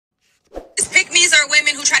are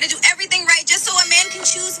women who try to do everything right just so a man can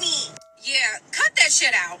choose me. Yeah, cut that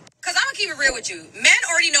shit out. Because I'm going to keep it real with you. Men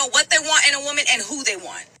already know what they want in a woman and who they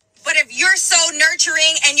want. But if you're so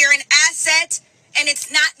nurturing and you're an asset and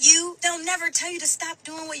it's not you, they'll never tell you to stop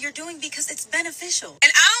doing what you're doing because it's beneficial.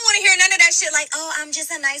 And I don't want to hear none of that shit like, oh, I'm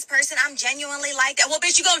just a nice person. I'm genuinely like that. Well,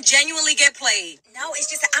 bitch, you gonna genuinely get played. No,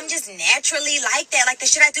 it's just that I'm just naturally like that. Like the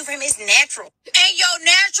shit I do for him is natural. And your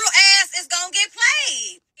natural ass is gonna get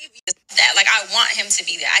played. That, like, I want him to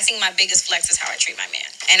be there. I think my biggest flex is how I treat my man.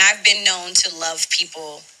 And I've been known to love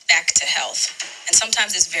people back to health. And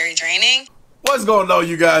sometimes it's very draining. What's going on,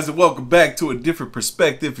 you guys, and welcome back to a different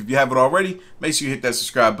perspective. If you haven't already, make sure you hit that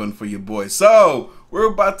subscribe button for your boy. So we're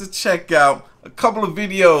about to check out a couple of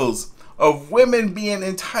videos of women being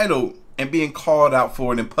entitled and being called out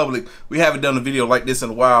for it in public. We haven't done a video like this in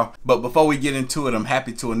a while, but before we get into it, I'm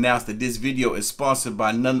happy to announce that this video is sponsored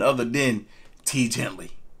by none other than T.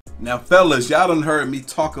 Gently. Now fellas, y'all done heard me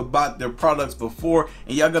talk about their products before,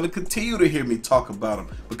 and y'all gonna continue to hear me talk about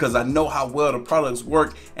them because I know how well the products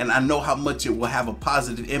work and I know how much it will have a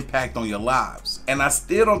positive impact on your lives. And I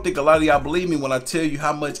still don't think a lot of y'all believe me when I tell you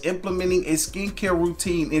how much implementing a skincare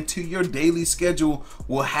routine into your daily schedule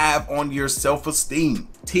will have on your self-esteem.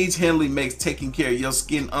 T. Gently makes taking care of your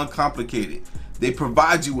skin uncomplicated. They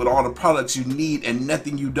provide you with all the products you need and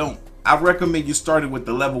nothing you don't. I recommend you starting with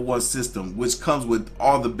the level 1 system, which comes with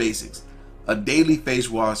all the basics: a daily face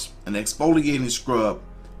wash, an exfoliating scrub,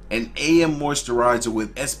 an AM moisturizer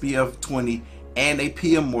with SPF 20, and a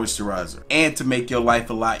PM moisturizer. And to make your life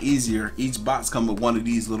a lot easier, each box comes with one of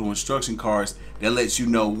these little instruction cards that lets you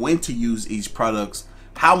know when to use each product,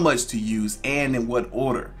 how much to use, and in what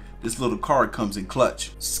order. This little card comes in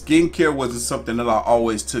clutch. Skincare wasn't something that I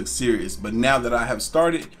always took serious, but now that I have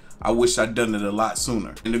started, I wish I'd done it a lot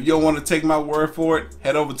sooner. And if you don't want to take my word for it,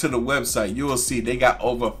 head over to the website. You will see they got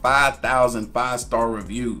over 5,000 5-star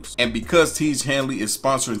reviews. And because T. Gently is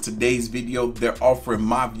sponsoring today's video, they're offering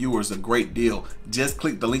my viewers a great deal. Just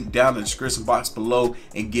click the link down in the description box below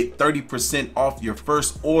and get 30% off your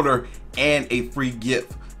first order and a free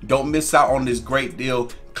gift. Don't miss out on this great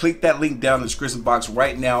deal. Click that link down in the description box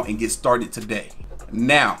right now and get started today.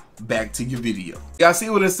 Now, back to your video. Y'all see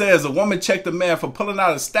what it says? A woman checked a man for pulling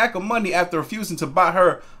out a stack of money after refusing to buy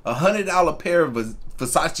her a $100 pair of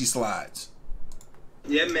Versace slides.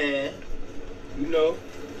 Yeah, man. You know,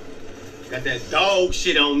 got that dog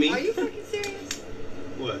shit on me. Are you fucking serious?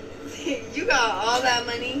 What? You got all that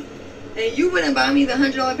money, and you wouldn't buy me the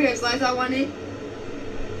 $100 pair of slides I wanted?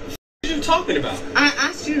 What are you talking about? I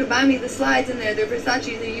asked you to buy me the slides in there, the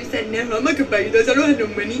Versace's, and you said, no, I'm not gonna buy you those, I don't have no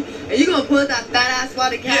money. And you gonna pull out that fat ass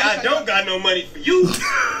wad of cash? Yeah, I don't got no money for you.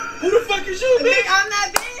 Who the fuck is you, bitch? I'm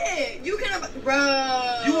that big. You can, bro.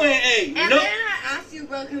 You ain't, And no. then I asked you,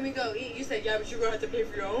 bro, can we go eat? You said, yeah, but you're gonna have to pay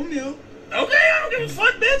for your own meal. Okay, I don't give a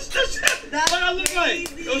fuck, bitch. That's what I look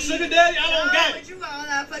like. Yo, sugar daddy, I don't got But it. you got all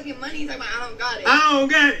that fucking money. He's like, I don't got it. I don't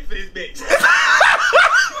got it for this bitch.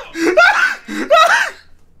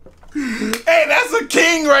 Hey, that's a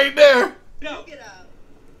king right there. Get out. Get out.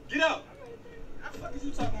 Get out. What the fuck is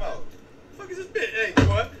you talking about? What the fuck is this bitch? Hey,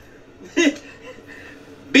 boy.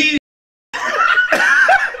 Beat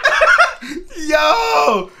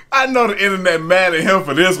Yo, I know the internet mad at him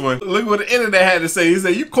for this one. Look what the internet had to say. He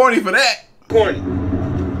said, you corny for that. corny.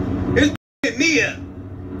 This hit me up.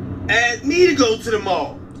 Asked me to go to the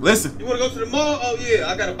mall. Listen. You wanna go to the mall? Oh yeah,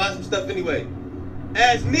 I gotta buy some stuff anyway.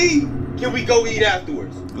 Ask me, can we go eat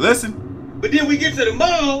afterwards? Listen. But then we get to the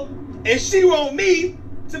mall, and she want me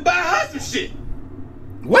to buy her some shit.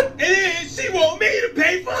 What? And then she want me to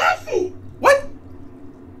pay for her food. What?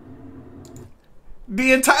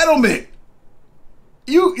 The entitlement.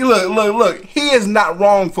 You look. He is not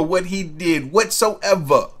wrong for what he did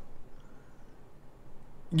whatsoever.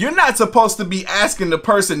 You're not supposed to be asking the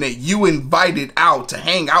person that you invited out to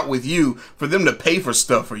hang out with you for them to pay for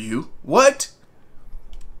stuff for you. What?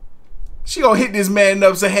 She gonna hit this man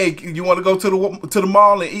up and say, hey, you want to go to the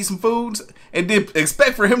mall and eat some foods? And then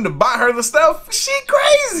expect for him to buy her the stuff? She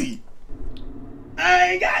crazy.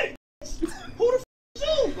 I ain't got it. Who the f is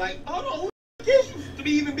you? Like, hold on, who the f is you to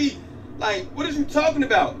even be, like, what is you talking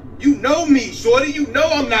about? You know me, shorty. You know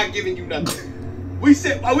I'm not giving you nothing. We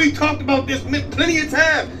talked about this plenty of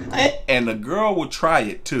times. And a girl will try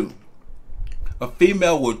it too. A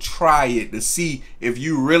female will try it to see if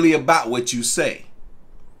you really about what you say.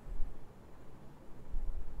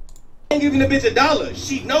 I ain't giving the bitch $1.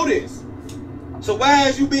 She know this. So why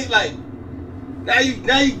is you being like, now you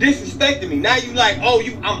disrespecting me. Now you like, oh,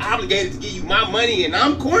 I'm obligated to give you my money and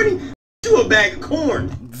I'm corny? You a bag of corn.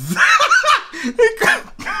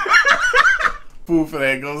 Fool for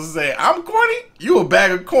that goes to say, I'm corny? You a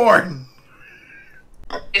bag of corn.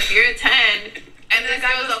 If you're a 10 and this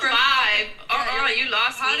guy was a 5, you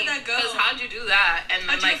lost me. How did that go? Because how'd you do that? And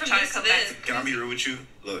then like trying to come back. Can I be real with you?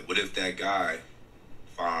 Look, what if that guy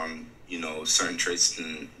found, you know, certain traits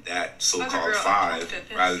in that so-called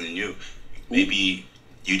 5 rather than you? Maybe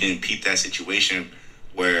you didn't peep that situation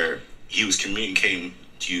where he was communicating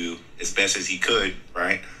to you as best as he could,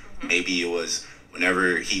 right? Maybe it was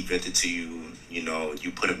whenever he vented to you, you know,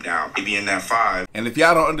 you put him down. Maybe in that 5. And if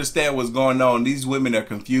y'all don't understand what's going on, these women are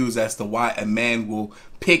confused as to why a man will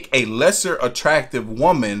pick a lesser attractive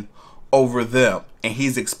woman over them. And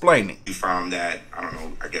he's explaining. You found that, I don't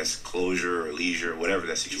know, I guess closure or leisure, whatever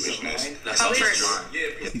that situation is. That's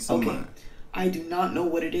okay. I do not know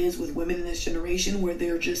what it is with women in this generation where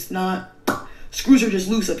they're just not, screws are just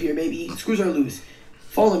loose up here, baby. Screws are loose.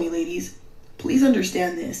 Follow me, ladies. Please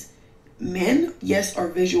understand this. Men, yes, are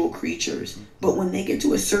visual creatures, but when they get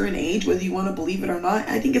to a certain age, whether you want to believe it or not,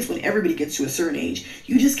 I think it's when everybody gets to a certain age,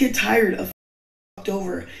 you just get tired of fucked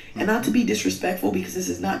over. And not to be disrespectful, because this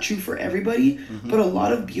is not true for everybody, but a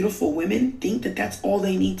lot of beautiful women think that that's all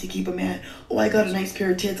they need to keep a man. Oh, I got a nice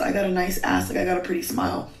pair of tits, I got a nice ass, like I got a pretty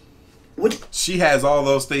smile. What? She has all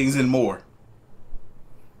those things and more.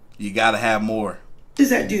 You gotta have more. What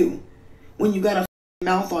does that do when you got a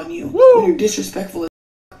mouth on you? Woo! When you're disrespectful,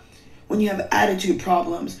 when you have attitude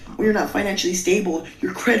problems, when you're not financially stable,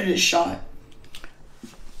 your credit is shot.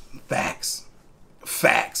 Facts.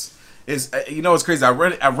 It's, you know, it's crazy. I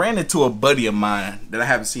ran into a buddy of mine that I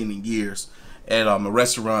haven't seen in years at a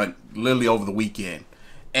restaurant literally over the weekend,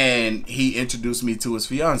 and he introduced me to his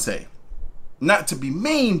fiance. Not to be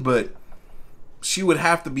mean, but she would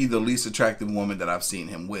have to be the least attractive woman that I've seen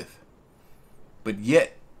him with. But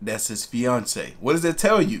yet, that's his fiance. What does that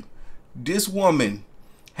tell you? This woman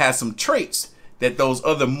has some traits that those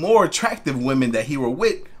other more attractive women that he were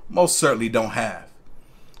with most certainly don't have.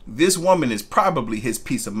 This woman is probably his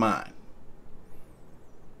peace of mind.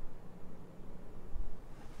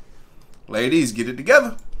 Ladies, get it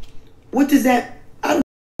together. What does that, I don't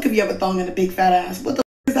know if you have a thong and a big fat ass. What the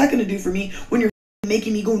is that going to do for me when you're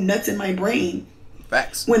making me go nuts in my brain?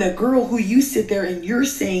 Facts. When a girl who you sit there and you're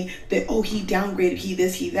saying that, oh, he downgraded, he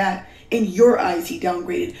this, he that. In your eyes, he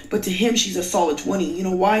downgraded. But to him, she's a solid 20. You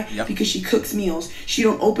know why? Yep. Because she cooks meals. She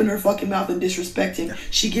don't open her fucking mouth and disrespect him. Yep.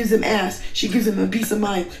 She gives him ass. She gives him a peace of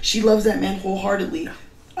mind. She loves that man wholeheartedly. Yep.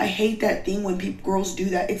 I hate that thing when girls do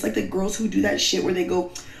that. It's like the girls who do that shit where they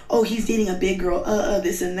go, oh, he's dating a big girl,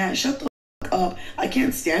 this and that. Shut the fuck up. I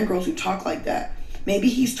can't stand girls who talk like that. Maybe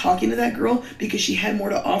he's talking to that girl because she had more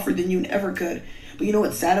to offer than you ever could. But you know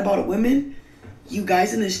what's sad about it, women? You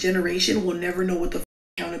guys in this generation will never know what the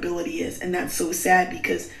accountability is, and that's so sad.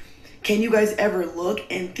 Because can you guys ever look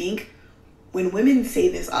and think, when women say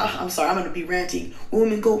this, I'm sorry, I'm gonna be ranting, when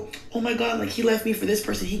women go, oh my god, like he left me for this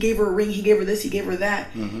person, he gave her a ring, he gave her this, he gave her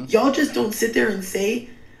that. Y'all just don't sit there and say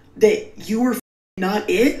that you were not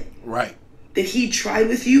it, right? That he tried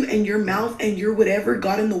with you and your mouth and your whatever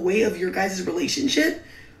got in the way of your guys' relationship.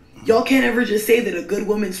 Y'all can't ever just say that a good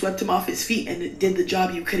woman swept him off his feet and did the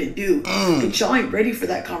job you couldn't do. But y'all ain't ready for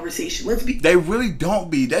that conversation. They really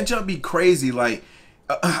don't be. That just be crazy. Like,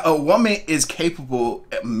 a woman is capable,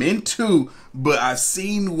 men too, but I've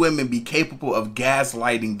seen women be capable of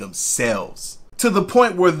gaslighting themselves to the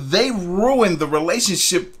point where they ruin the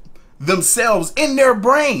relationship themselves in their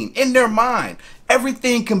brain, in their mind.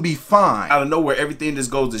 Everything can be fine. Out of nowhere, everything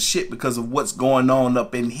just goes to shit because of what's going on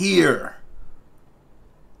up in here.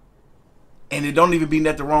 And it don't even be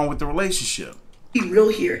nothing wrong with the relationship. Be real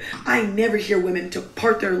here. I never hear women to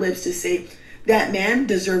part their lips to say, that man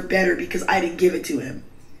deserved better because I didn't give it to him.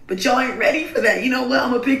 But y'all ain't ready for that. You know what?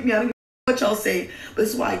 I'm gonna pick me. I don't know what y'all say. But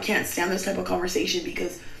this is why I can't stand this type of conversation,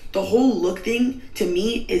 because the whole look thing to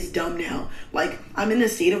me is dumb now. Like, I'm in a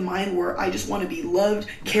state of mind where I just want to be loved,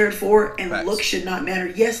 cared for, and Facts. looks should not matter.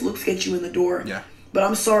 Yes, looks get you in the door. Yeah. But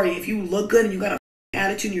I'm sorry, if you look good and you got a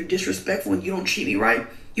attitude and you're disrespectful and you don't treat me right,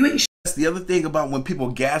 you ain't. That's the other thing about when people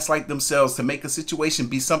gaslight themselves to make a situation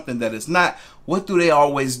be something that it's not. What do they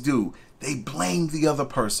always do? They blame the other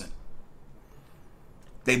person.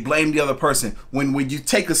 They blame the other person. When you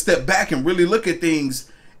take a step back and really look at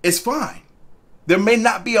things, it's fine. There may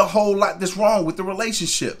not be a whole lot that's wrong with the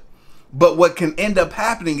relationship. But what can end up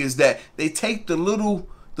happening is that they take the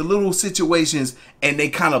little situations and they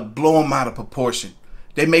kind of blow them out of proportion.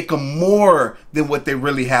 They make them more than what they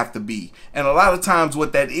really have to be. And a lot of times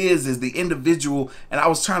what that is the individual, and I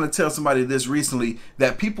was trying to tell somebody this recently,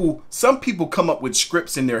 that some people come up with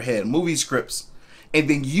scripts in their head, movie scripts, and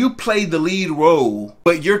then you play the lead role,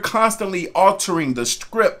 but you're constantly altering the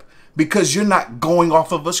script because you're not going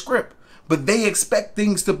off of a script. but they expect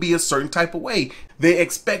things to be a certain type of way. They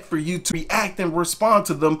expect for you to react and respond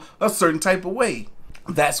to them a certain type of way.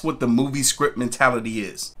 That's what the movie script mentality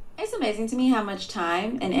is. It's amazing to me how much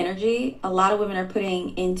time and energy a lot of women are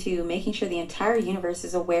putting into making sure the entire universe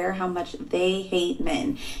is aware how much they hate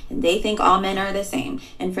men. And they think all men are the same.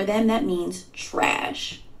 And for them, that means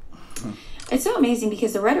trash. It's so amazing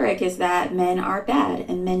because the rhetoric is that men are bad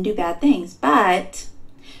and men do bad things. But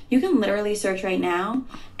you can literally search right now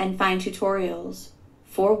and find tutorials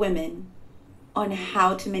for women on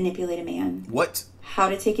how to manipulate a man. What? How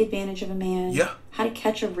to take advantage of a man. Yeah. How to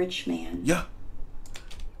catch a rich man. Yeah.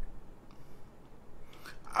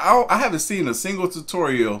 I haven't seen a single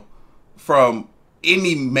tutorial from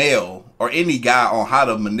any male or any guy on how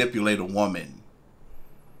to manipulate a woman.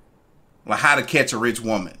 Like how to catch a rich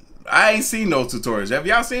woman. I ain't seen those tutorials. Have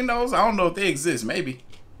y'all seen those? I don't know if they exist. Maybe.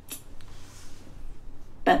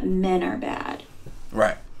 But men are bad.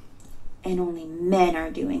 Right. And only men are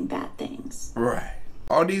doing bad things. Right.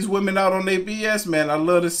 All these women out on their BS, man, I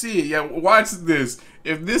love to see it. Yeah, watch this.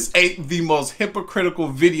 If this ain't the most hypocritical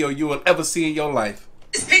video you will ever see in your life.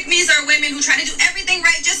 Pick-me's are women who try to do everything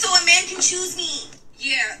right just so a man can choose me.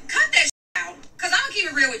 Yeah, cut that out. Because I'm going to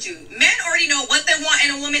keep it real with you. Men already know what they want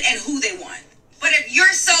in a woman and who they want. But if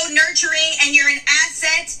you're so nurturing and you're an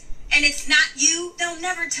asset and it's not you, they'll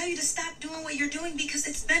never tell you to stop doing what you're doing because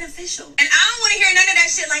it's beneficial. And I don't want to hear none of that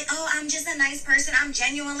shit like, oh, I'm just a nice person. I'm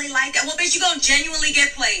genuinely like that. Well, bitch, you gonna genuinely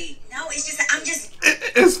get played. No, it's just, I'm just...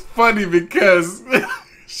 It's funny because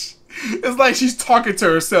it's like she's talking to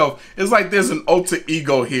herself. It's like there's an alter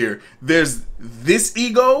ego here. There's this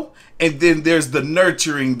ego, and then there's the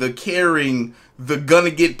nurturing, the caring, the gonna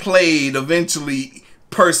get played eventually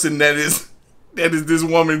person that is this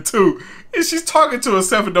woman too. And she's talking to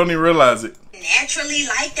herself and don't even realize it. Naturally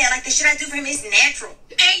like that. Like the shit I do for him is natural.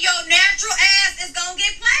 And your natural ass is gonna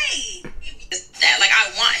get played. That, like, I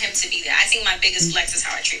want him to be there. I think my biggest flex is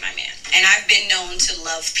how I treat my man. And I've been known to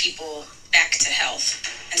love people back to health.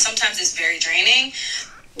 And sometimes it's very draining.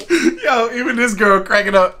 Yo, even this girl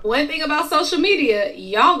cracking up. One thing about social media,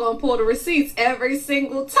 y'all gonna pull the receipts every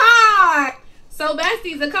single time. So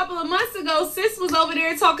besties, a couple of months ago, sis was over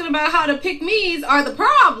there talking about how the pick-me's are the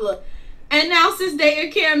problem. And now sis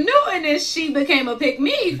dating Cam Newton and she became a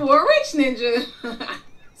pick-me for a rich ninja.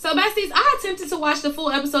 So besties, I attempted to watch the full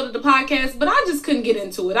episode of the podcast, but I just couldn't get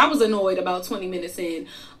into it. I was annoyed about 20 minutes in.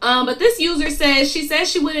 But this user says,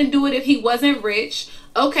 she wouldn't do it if he wasn't rich.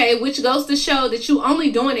 Okay, which goes to show that you only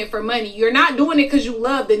doing it for money. You're not doing it because you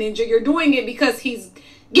love the ninja. You're doing it because he's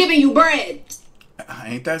giving you bread.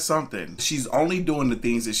 Ain't that something? She's only doing the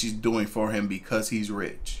things that she's doing for him because he's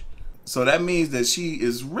rich. So that means that she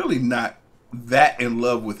is really not that in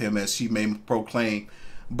love with him as she may proclaim.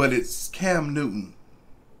 But it's Cam Newton.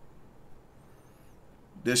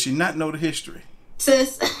 Does she not know the history?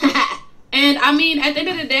 Sis. And I mean, at the end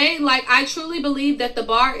of the day, like, I truly believe that the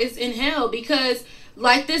bar is in hell because,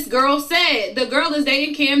 like this girl said, the girl is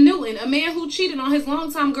dating Cam Newton, a man who cheated on his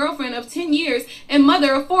longtime girlfriend of 10 years and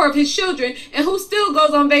mother of 4 of his children, and who still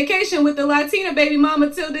goes on vacation with the Latina baby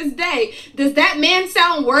mama till this day. Does that man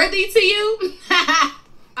sound worthy to you?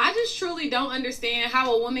 I just truly don't understand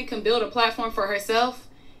how a woman can build a platform for herself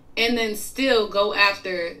and then still go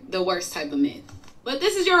after the worst type of men. But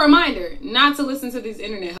this is your reminder not to listen to these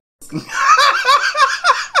internet hoes.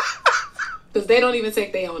 Because they don't even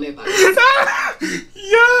take their own advice.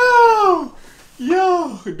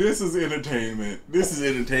 Yo, this is entertainment. This is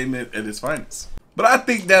entertainment at its finest. But I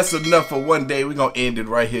think that's enough for one day. We're going to end it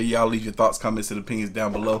right here. Y'all leave your thoughts, comments, and opinions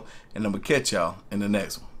down below. And I'm going to catch y'all in the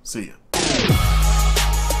next one. See ya.